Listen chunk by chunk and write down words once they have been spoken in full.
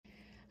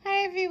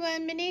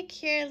everyone, Monique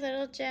here,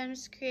 Little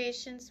Gems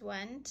Creations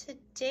 1.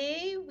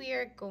 Today we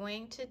are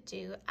going to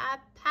do a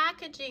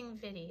packaging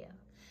video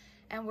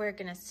and we're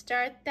going to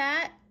start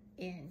that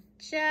in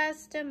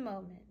just a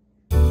moment.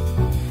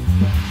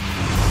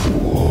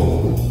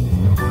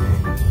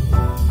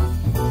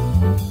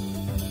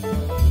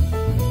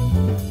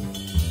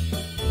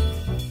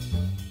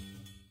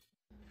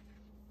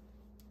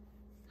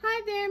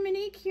 Hi there,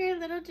 Monique here,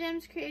 Little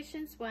Gems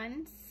Creations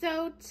 1.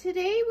 So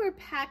today we're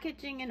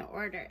packaging an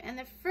order, and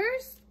the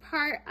first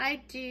part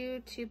I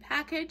do to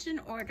package an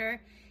order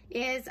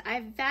is I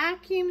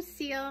vacuum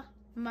seal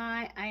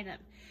my item.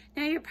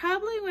 Now you're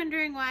probably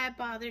wondering why I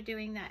bother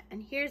doing that,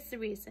 and here's the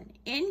reason.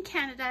 In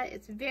Canada,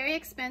 it's very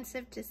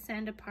expensive to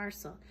send a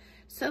parcel.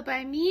 So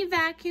by me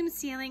vacuum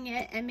sealing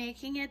it and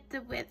making it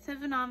the width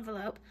of an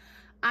envelope,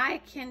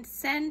 I can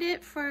send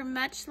it for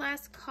much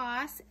less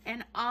cost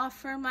and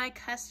offer my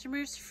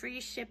customers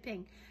free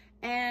shipping.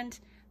 And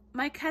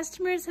my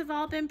customers have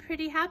all been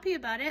pretty happy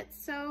about it,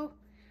 so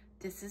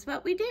this is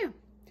what we do.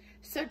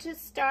 So to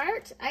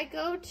start, I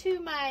go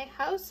to my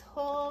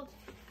household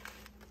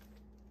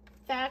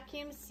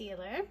vacuum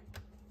sealer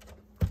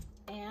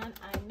and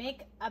I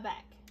make a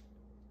bag.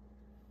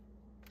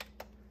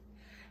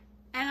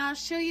 And I'll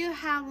show you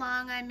how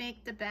long I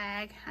make the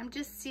bag. I'm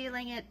just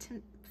sealing it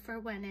for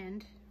one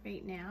end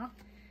right now.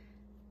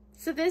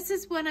 So this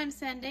is what I'm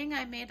sending.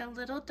 I made a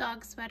little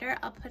dog sweater.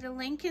 I'll put a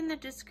link in the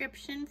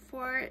description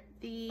for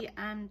the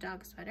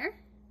dog sweater.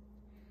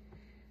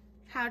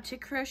 How to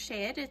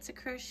crochet it. It's a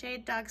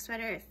crocheted dog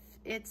sweater.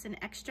 It's an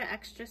extra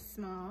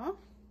small.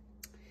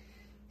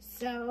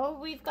 So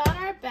we've got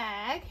our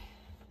bag.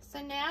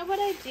 So now what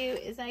I do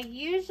is I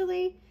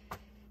usually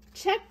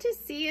check to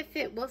see if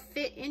it will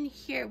fit in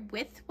here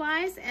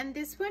width-wise, and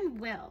this one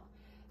will.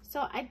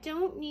 So I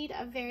don't need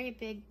a very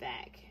big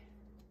bag.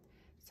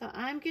 So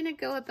I'm gonna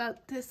go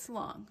about this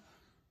long,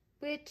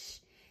 which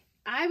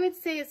I would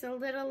say is a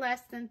little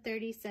less than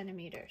 30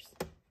 centimeters.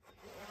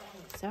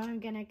 So I'm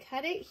gonna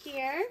cut it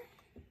here.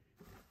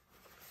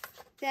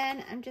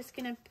 Then I'm just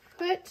gonna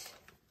put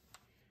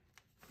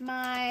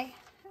my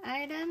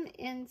item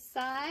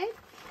inside,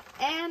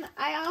 and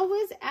I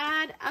always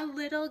add a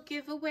little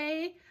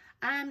giveaway.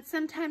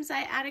 Sometimes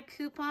I add a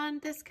coupon.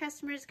 This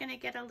customer is gonna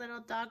get a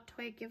little dog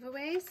toy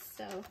giveaway,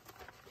 so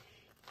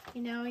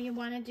you know, you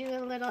want to do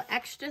a little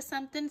extra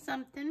something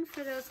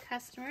for those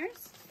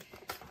customers.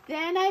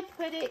 Then I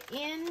put it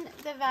in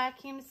the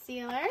vacuum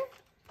sealer,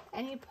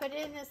 and you put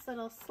it in this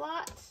little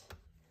slot,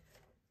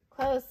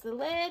 close the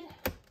lid,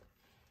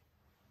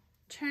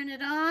 turn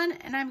it on,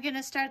 and I'm going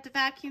to start the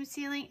vacuum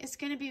sealing. It's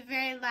going to be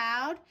very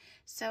loud,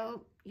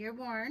 so you're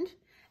warned.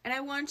 And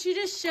I want you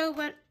to show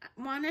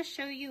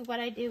you what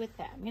I do with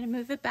that. I'm going to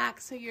move it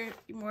back so you're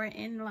more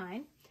in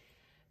line.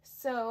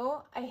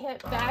 So I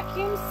hit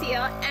vacuum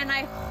seal and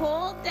I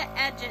hold the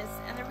edges.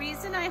 And the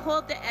reason I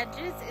hold the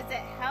edges is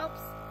it helps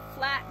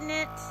flatten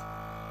it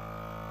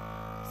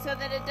so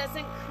that it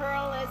doesn't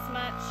curl as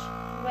much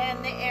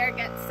when the air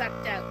gets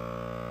sucked out.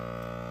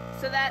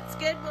 So that's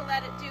good. We'll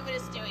let it do what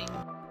it's doing.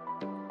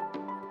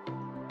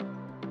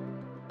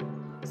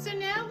 So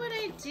now what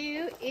I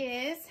do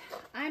is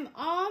I'm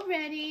all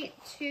ready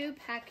to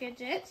package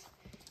it.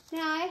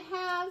 Now I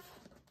have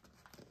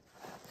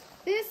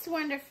this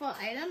wonderful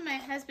item. My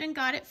husband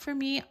got it for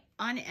me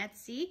on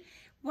Etsy.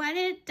 What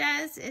it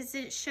does is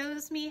it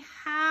shows me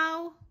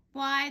how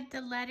wide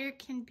the letter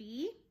can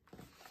be.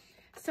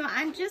 So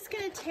I'm just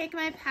going to take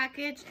my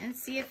package and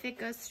see if it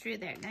goes through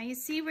there. Now you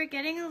see we're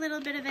getting a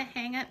little bit of a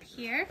hang up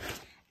here,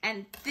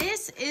 and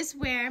this is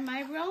where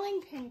my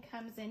rolling pin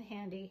comes in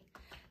handy.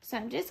 So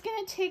I'm just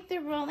going to take the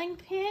rolling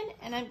pin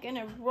and I'm going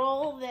to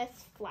roll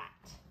this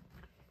flat.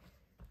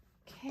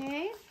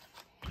 Okay.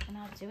 And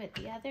I'll do it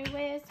the other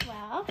way as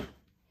well.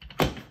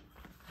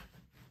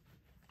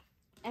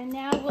 And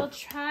now we'll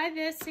try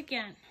this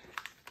again.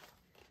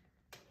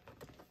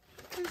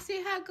 And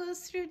see how it goes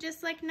through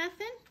just like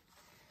nothing?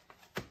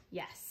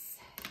 Yes.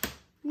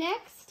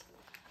 Next,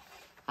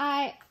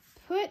 I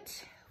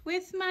put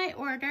with my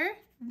order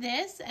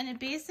this, and it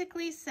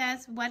basically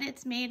says what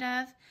it's made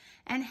of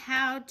and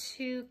how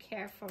to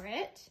care for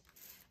it.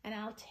 And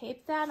I'll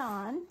tape that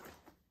on.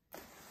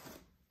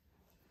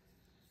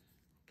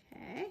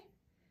 Okay.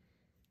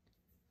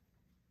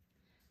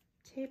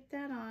 Tape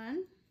that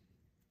on.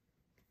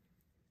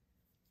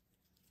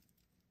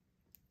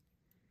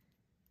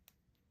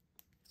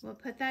 We'll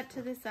put that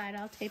to the side.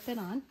 I'll tape it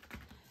on.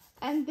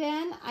 And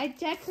then I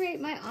decorate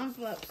my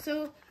envelope.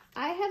 So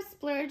I have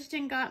splurged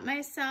and got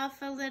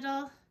myself a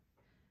little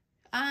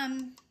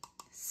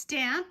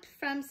stamp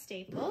from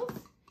Staples.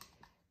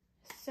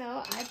 So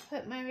I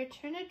put my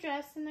return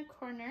address in the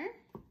corner.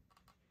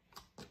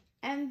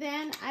 And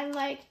then I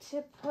like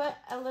to put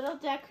a little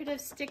decorative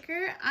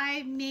sticker.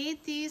 I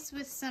made these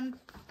with some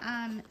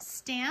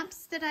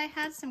stamps that I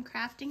had, some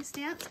crafting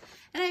stamps.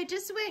 And I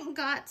just went and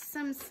got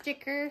some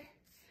sticker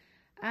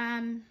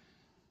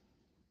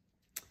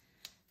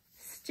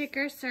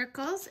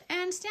circles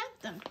and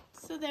stamped them.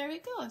 So there we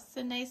go. It's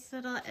a nice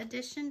little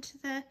addition to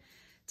the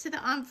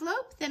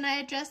envelope. Then I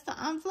address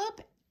the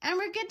envelope and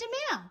we're good to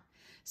mail.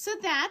 So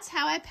that's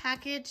how I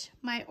package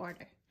my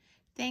order.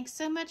 Thanks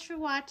so much for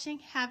watching.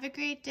 Have a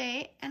great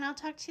day, and I'll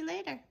talk to you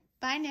later.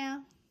 Bye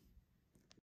now.